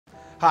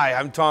Hi,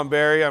 I'm Tom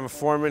Barry. I'm a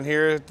foreman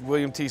here at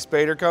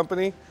Wm.T.Spaeder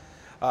Company.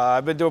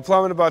 I've been doing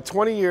plumbing about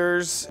 20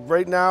 years.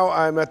 Right now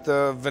I'm at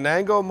the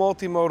Venango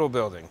Multimodal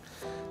building.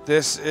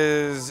 This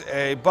is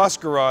a bus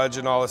garage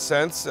in all a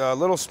sense, a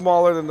little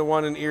smaller than the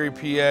one in Erie,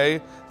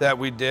 PA that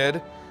we did,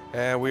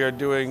 and we are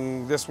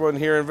doing this one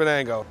here in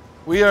Venango.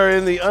 We are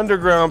in the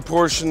underground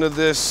portion of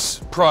this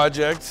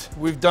project.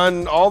 We've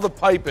done all the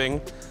piping.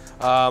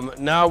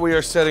 Now we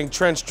are setting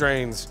trench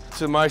drains.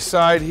 To my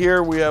side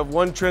here, we have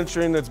one trench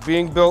drain that's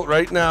being built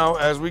right now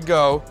as we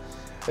go.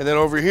 And then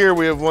over here,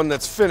 we have one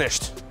that's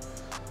finished.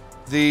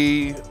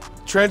 The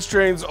trench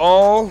drains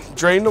all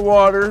drain the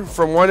water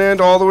from one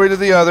end all the way to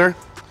the other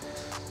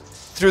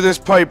through this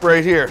pipe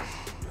right here.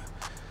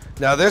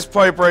 Now this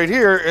pipe right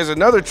here is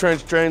another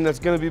trench drain that's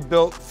going to be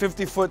built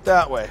 50 foot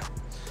that way.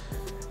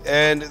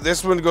 And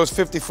this one goes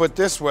 50 foot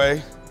this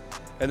way.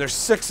 And there's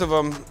 6 of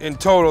them in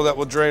total that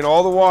will drain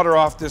all the water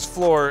off this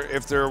floor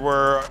if there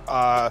were,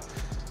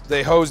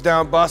 they hose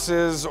down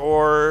buses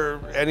or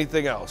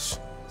anything else.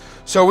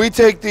 So we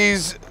take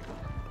these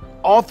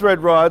all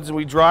thread rods and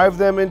we drive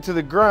them into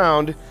the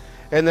ground,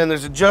 and then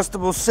there's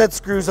adjustable set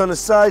screws on the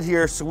side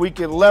here so we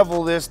can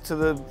level this to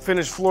the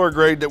finished floor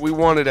grade that we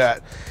want it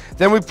at.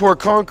 Then we pour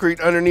concrete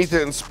underneath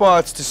it in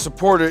spots to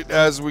support it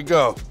as we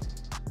go.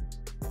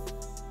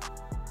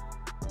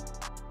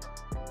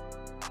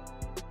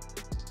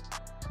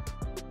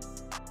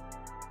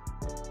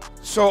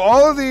 So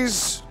all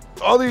these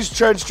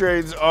trench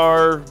drains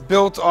are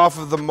built off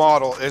of the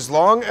model. As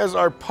long as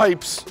our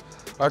pipes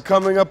are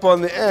coming up on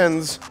the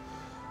ends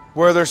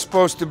where they're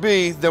supposed to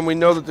be, then we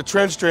know that the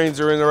trench drains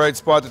are in the right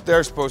spot that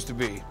they're supposed to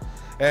be.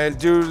 And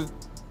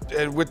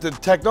with the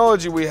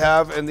technology we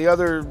have and the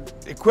other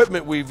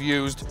equipment we've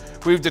used,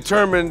 we've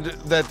determined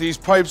that these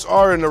pipes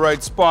are in the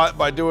right spot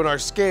by doing our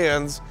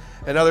scans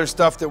and other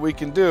stuff that we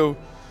can do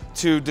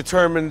to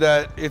determine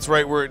that it's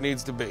right where it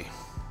needs to be.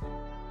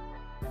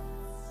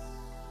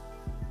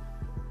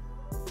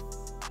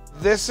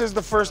 This is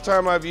the first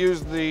time I've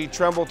used the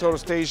Tremble total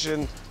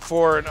station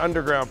for an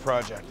underground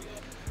project.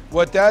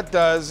 What that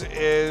does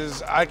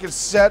is I can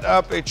set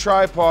up a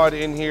tripod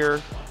in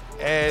here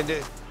and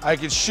I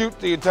can shoot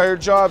the entire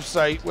job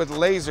site with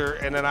laser,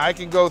 and then I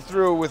can go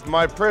through with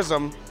my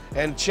prism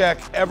and check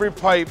every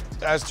pipe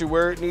as to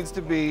where it needs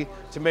to be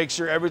to make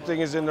sure everything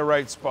is in the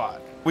right spot.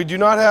 We do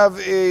not have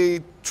a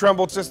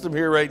Tremble system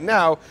here right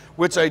now,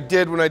 which I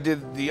did when I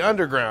did the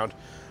underground.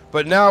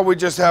 But now we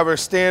just have our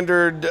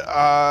standard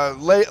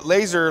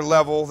laser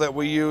level that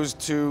we use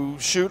to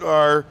shoot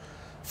our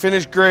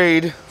finished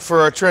grade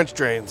for our trench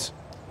drains.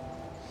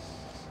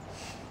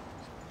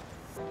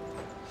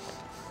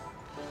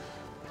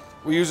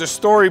 We use a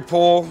story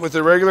pole with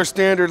a regular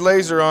standard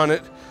laser on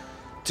it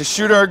to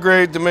shoot our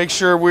grade to make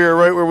sure we are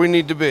right where we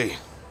need to be.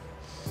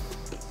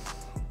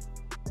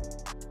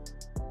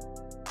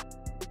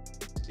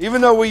 Even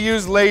though we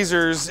use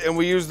lasers and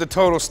we use the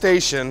total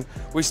station,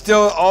 we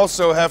still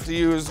also have to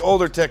use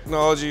older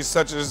technologies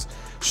such as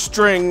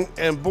string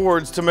and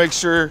boards to make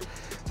sure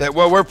that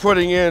what we're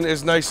putting in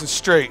is nice and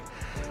straight.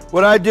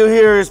 What I do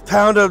here is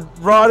pound a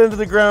rod into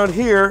the ground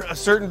here, a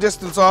certain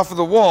distance off of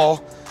the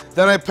wall.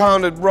 Then I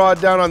pound a rod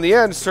down on the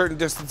end, a certain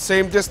distance,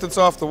 same distance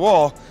off the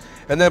wall,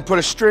 and then put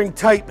a string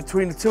tight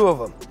between the two of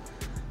them.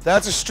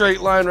 That's a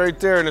straight line right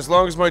there, and as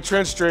long as my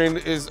trench drain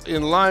is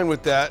in line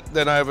with that,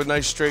 then I have a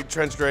nice straight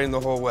trench drain the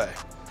whole way.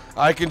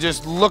 I can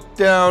just look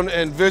down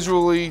and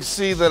visually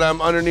see that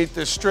I'm underneath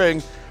this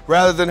string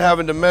rather than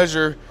having to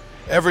measure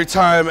every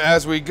time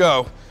as we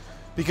go.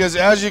 Because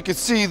as you can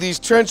see, these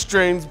trench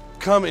drains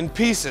come in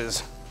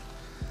pieces.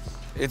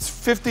 It's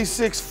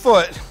 56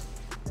 foot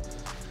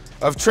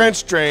of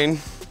trench drain,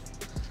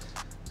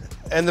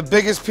 and the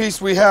biggest piece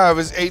we have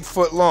is 8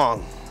 foot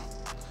long.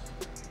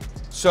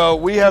 So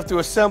we have to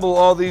assemble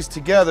all these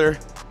together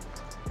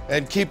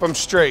and keep them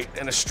straight.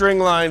 And a string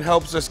line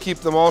helps us keep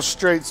them all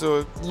straight so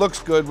it looks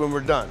good when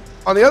we're done.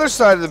 On the other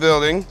side of the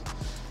building,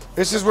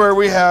 this is where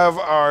we have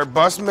our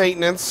bus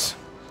maintenance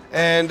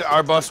and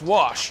our bus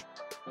wash.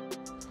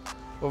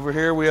 Over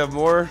here we have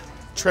more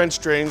trench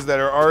drains that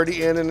are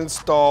already in and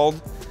installed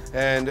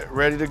and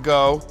ready to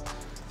go.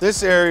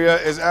 This area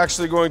is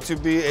actually going to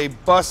be a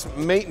bus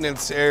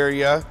maintenance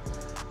area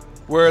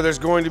where there's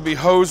going to be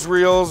hose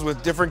reels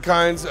with different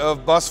kinds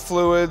of bus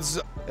fluids.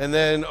 And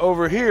then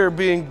over here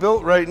being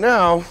built right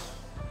now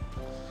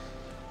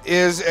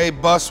is a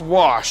bus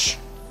wash.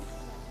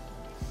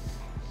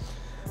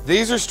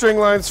 These are string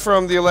lines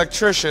from the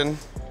electrician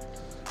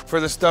for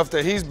the stuff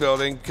that he's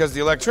building, because the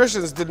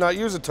electricians did not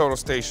use a total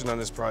station on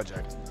this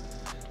project.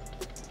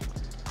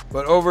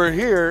 But over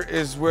here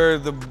is where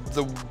the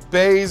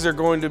bays are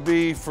going to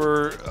be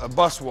for a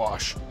bus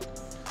wash.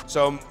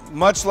 So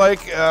much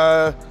like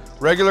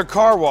regular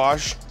car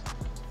wash,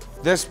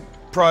 this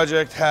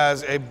project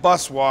has a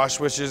bus wash,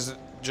 which is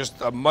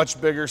just a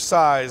much bigger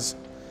size,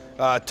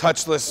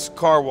 touchless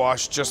car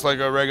wash, just like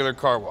a regular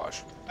car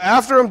wash.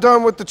 After I'm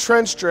done with the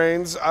trench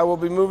drains, I will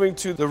be moving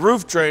to the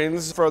roof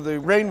drains for the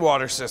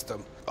rainwater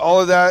system. All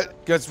of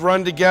that gets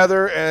run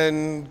together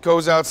and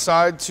goes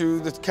outside to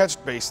the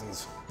catch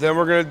basins. Then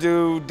we're going to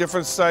do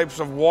different types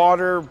of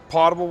water,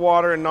 potable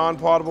water and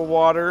non-potable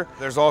water.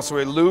 There's also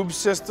a lube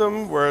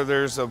system where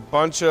there's a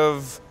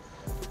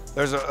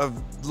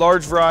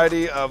large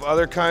variety of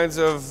other kinds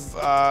of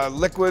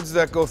liquids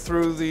that go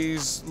through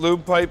these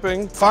lube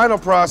piping. Final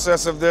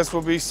process of this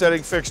will be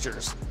setting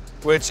fixtures,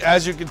 which,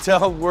 as you can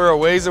tell, we're a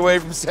ways away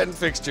from setting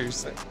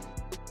fixtures.